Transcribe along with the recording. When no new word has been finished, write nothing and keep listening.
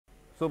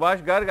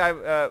Subhash Garg,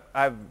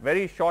 I have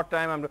very short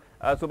time.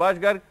 Subhash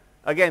Garg,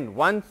 again,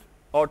 one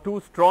or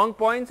two strong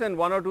points and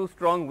one or two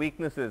strong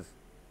weaknesses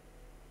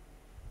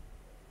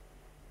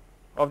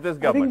of this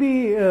government. I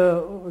think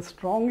the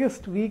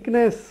strongest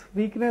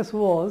weakness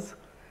was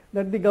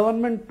that the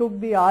government took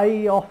the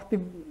eye off the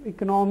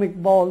economic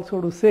ball,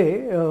 so to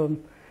say,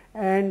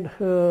 and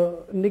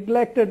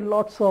neglected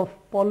lots of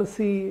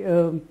policy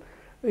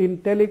in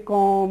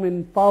telecom,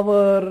 in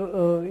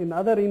power, in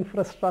other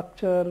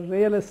infrastructure,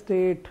 real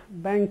estate,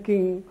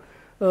 banking,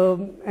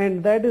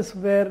 and that is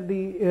where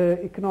the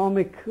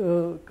economic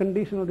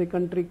condition of the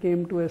country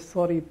came to a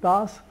sorry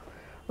pass.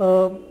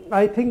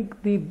 I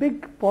think the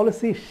big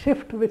policy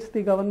shift which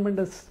the government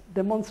has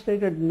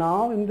demonstrated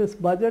now in this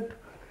budget,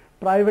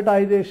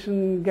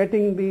 privatization,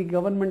 getting the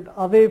government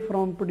away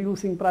from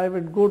producing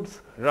private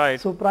goods. Right.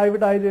 So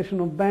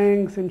privatization of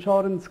banks,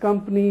 insurance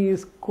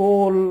companies,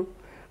 coal,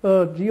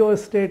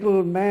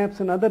 geostatal maps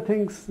and other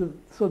things.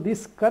 So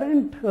this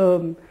current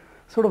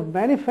sort of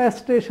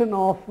manifestation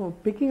of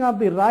picking up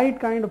the right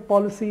kind of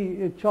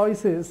policy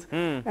choices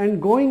and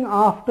going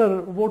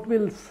after what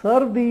will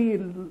serve the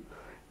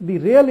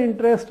real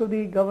interest of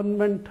the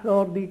government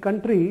or the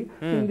country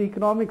in the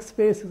economic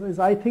space is,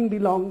 I think, the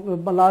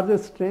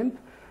largest strength.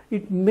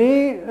 It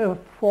may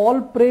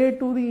fall prey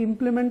to the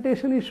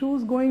implementation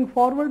issues going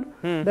forward.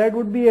 That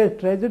would be a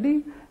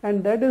tragedy,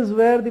 and that is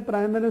where the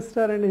Prime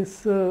Minister and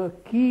his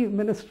key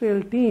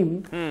ministerial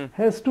team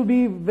has to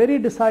be very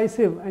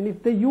decisive. And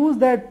if they use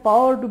that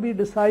power to be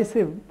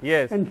decisive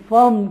and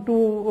firm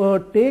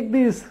to take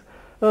these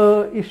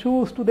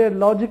issues to their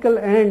logical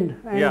end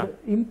and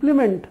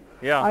implement,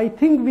 I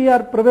think we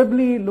are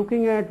probably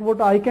looking at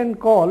what I can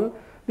call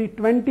the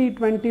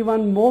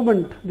 2021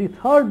 moment, the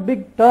third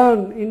big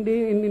turn in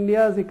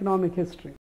India's economic history.